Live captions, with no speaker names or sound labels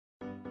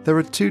There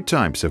are two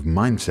types of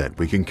mindset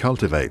we can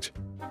cultivate.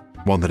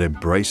 One that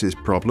embraces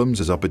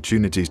problems as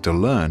opportunities to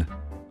learn,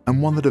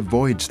 and one that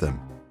avoids them,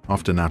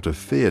 often out of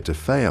fear to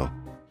fail.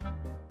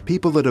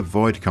 People that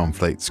avoid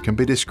conflicts can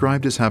be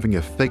described as having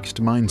a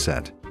fixed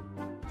mindset.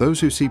 Those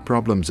who see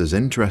problems as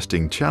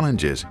interesting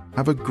challenges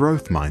have a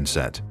growth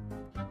mindset.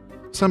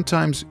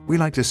 Sometimes we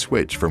like to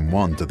switch from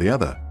one to the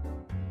other.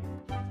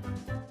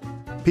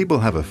 People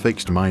have a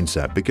fixed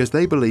mindset because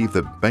they believe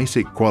that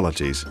basic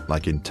qualities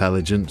like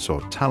intelligence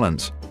or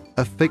talents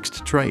are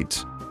fixed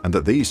traits and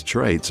that these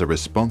traits are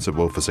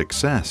responsible for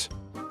success.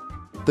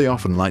 They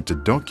often like to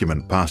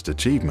document past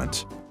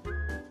achievements.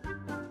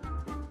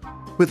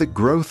 With a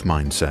growth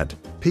mindset,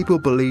 people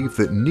believe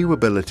that new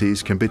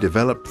abilities can be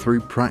developed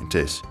through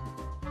practice.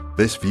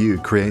 This view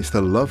creates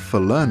the love for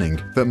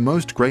learning that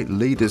most great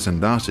leaders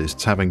and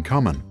artists have in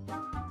common.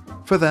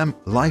 For them,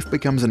 life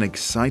becomes an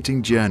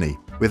exciting journey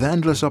with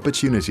endless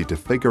opportunity to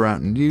figure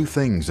out new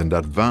things and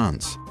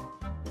advance.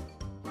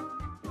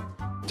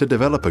 To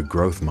develop a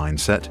growth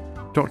mindset,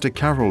 Dr.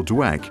 Carol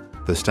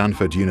Dweck, the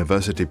Stanford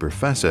University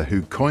professor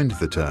who coined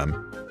the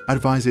term,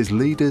 advises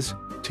leaders,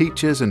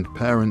 teachers and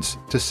parents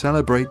to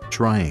celebrate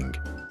trying.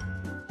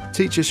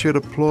 Teachers should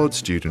applaud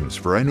students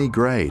for any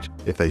grade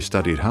if they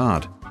studied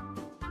hard.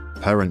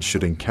 Parents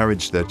should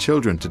encourage their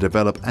children to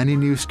develop any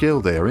new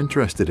skill they are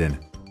interested in.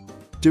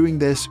 Doing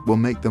this will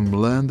make them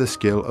learn the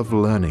skill of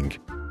learning,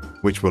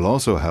 which will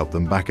also help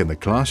them back in the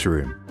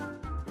classroom.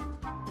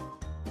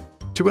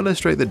 To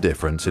illustrate the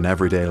difference in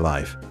everyday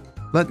life,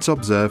 let's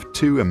observe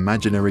two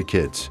imaginary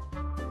kids.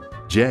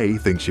 Jay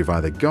thinks you've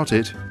either got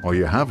it or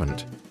you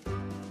haven't.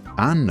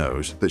 Anne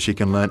knows that she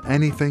can learn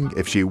anything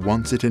if she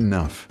wants it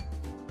enough.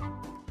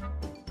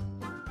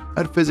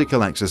 At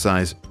physical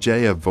exercise,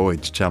 Jay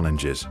avoids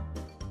challenges.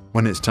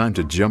 When it's time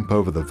to jump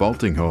over the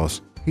vaulting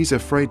horse, he's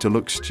afraid to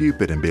look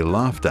stupid and be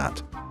laughed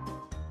at.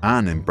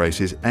 Anne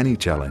embraces any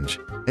challenge.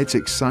 It's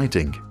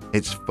exciting,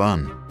 it's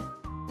fun.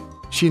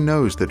 She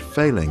knows that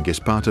failing is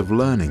part of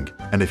learning,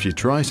 and if she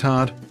tries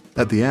hard,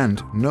 at the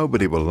end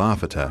nobody will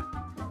laugh at her.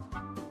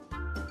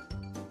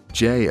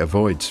 Jay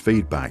avoids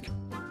feedback.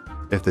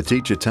 If the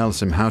teacher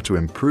tells him how to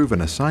improve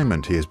an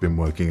assignment he has been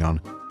working on,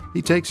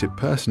 he takes it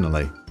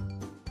personally.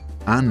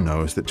 Anne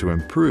knows that to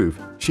improve,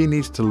 she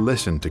needs to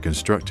listen to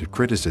constructive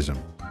criticism.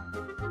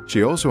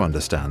 She also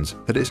understands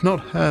that it's not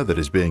her that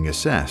is being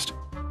assessed,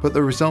 but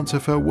the results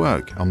of her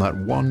work on that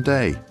one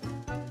day.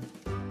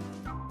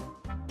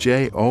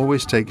 Jay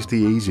always takes the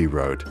easy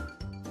road.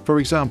 For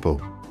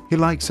example, he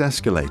likes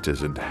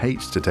escalators and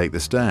hates to take the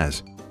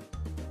stairs.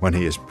 When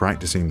he is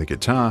practicing the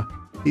guitar,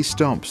 he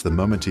stops the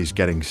moment he's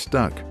getting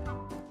stuck.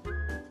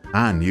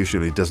 Anne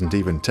usually doesn't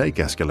even take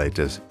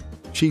escalators.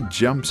 She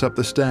jumps up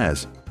the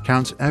stairs,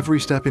 counts every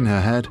step in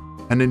her head,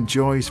 and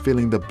enjoys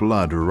feeling the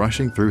blood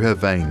rushing through her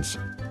veins.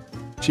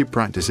 She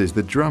practices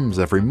the drums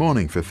every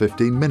morning for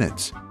 15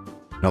 minutes.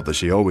 Not that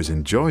she always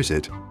enjoys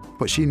it,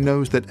 but she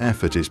knows that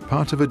effort is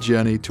part of a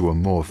journey to a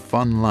more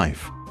fun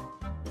life.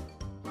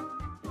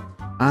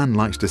 Anne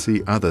likes to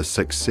see others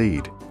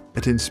succeed.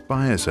 It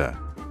inspires her.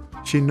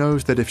 She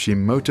knows that if she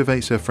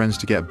motivates her friends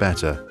to get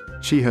better,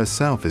 she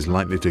herself is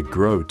likely to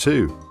grow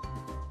too.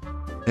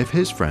 If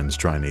his friends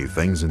try new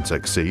things and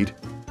succeed,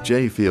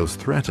 Jay feels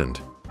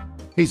threatened.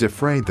 He's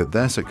afraid that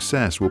their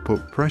success will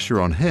put pressure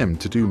on him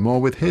to do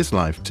more with his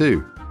life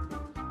too.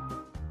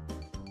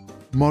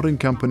 Modern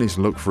companies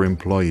look for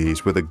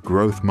employees with a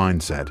growth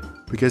mindset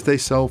because they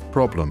solve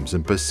problems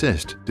and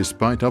persist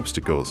despite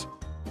obstacles.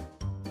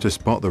 To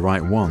spot the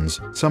right ones,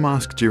 some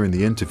ask during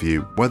the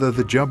interview whether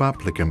the job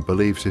applicant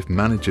believes if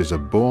managers are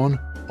born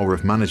or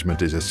if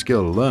management is a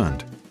skill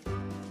learned.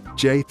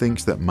 Jay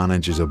thinks that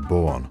managers are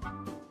born.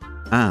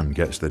 Anne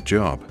gets the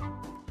job.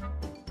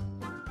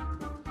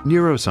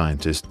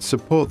 Neuroscientists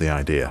support the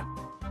idea.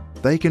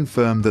 They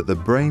confirm that the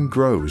brain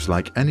grows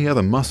like any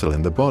other muscle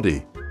in the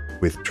body,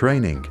 with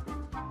training.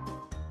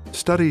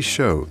 Studies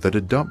show that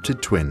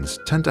adopted twins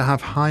tend to have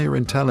higher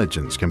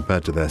intelligence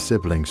compared to their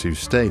siblings who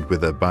stayed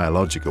with their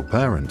biological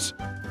parents.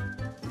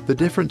 The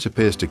difference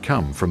appears to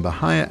come from the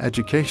higher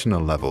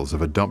educational levels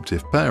of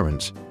adoptive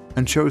parents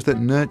and shows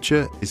that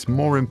nurture is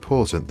more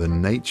important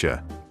than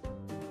nature.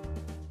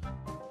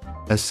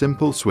 A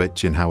simple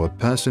switch in how a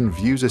person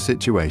views a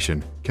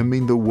situation can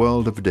mean the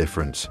world of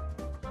difference.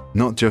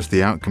 Not just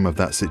the outcome of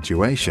that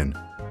situation,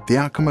 the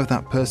outcome of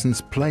that person's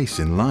place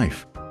in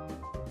life.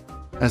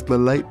 As the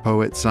late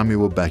poet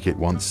Samuel Beckett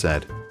once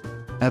said,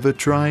 "Ever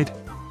tried?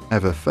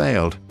 Ever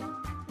failed?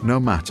 No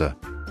matter.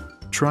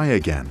 Try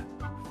again.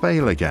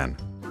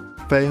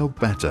 Fail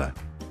better."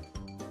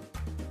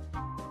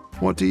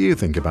 What do you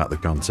think about the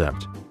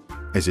concept?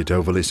 Is it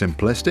overly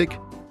simplistic?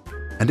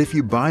 And if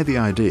you buy the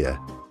idea,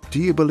 do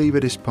you believe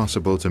it is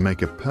possible to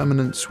make a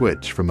permanent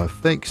switch from a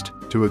fixed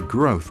to a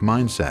growth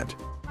mindset?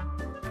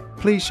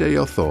 Please share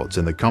your thoughts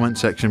in the comment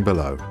section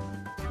below.